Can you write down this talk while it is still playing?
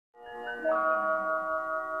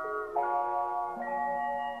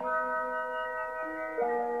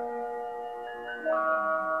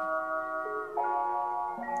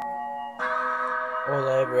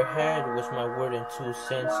ever had was my word and 2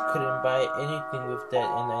 cents. Couldn't buy anything with that,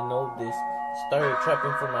 and I know this. Started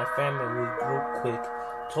trapping for my family, we grew quick.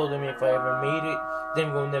 Told them if I ever made it,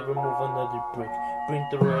 then we'll never move another brick. Been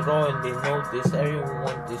through it all and they know this. Everyone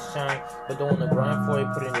want this shine, but don't wanna grind for it,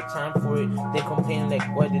 put in the time for it. They complain like,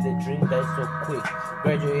 why did the dream die so quick?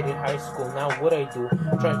 Graduated high school, now what I do?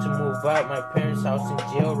 Trying to move out, my parents' house in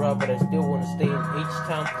jail route, but I still wanna stay in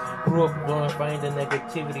H-Town. Grew up glorifying the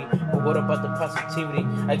negativity, but what about the positivity?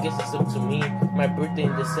 I guess it's up to me. My birthday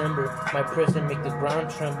in December, my present make the ground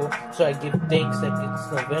tremble, so I give thanks like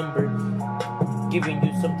it's November. Giving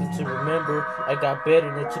you something to remember. I got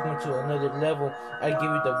better and it took me to another level. I give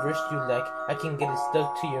you the verse you like, I can get it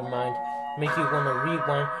stuck to your mind. Make you wanna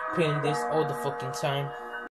rewind, playing this all the fucking time.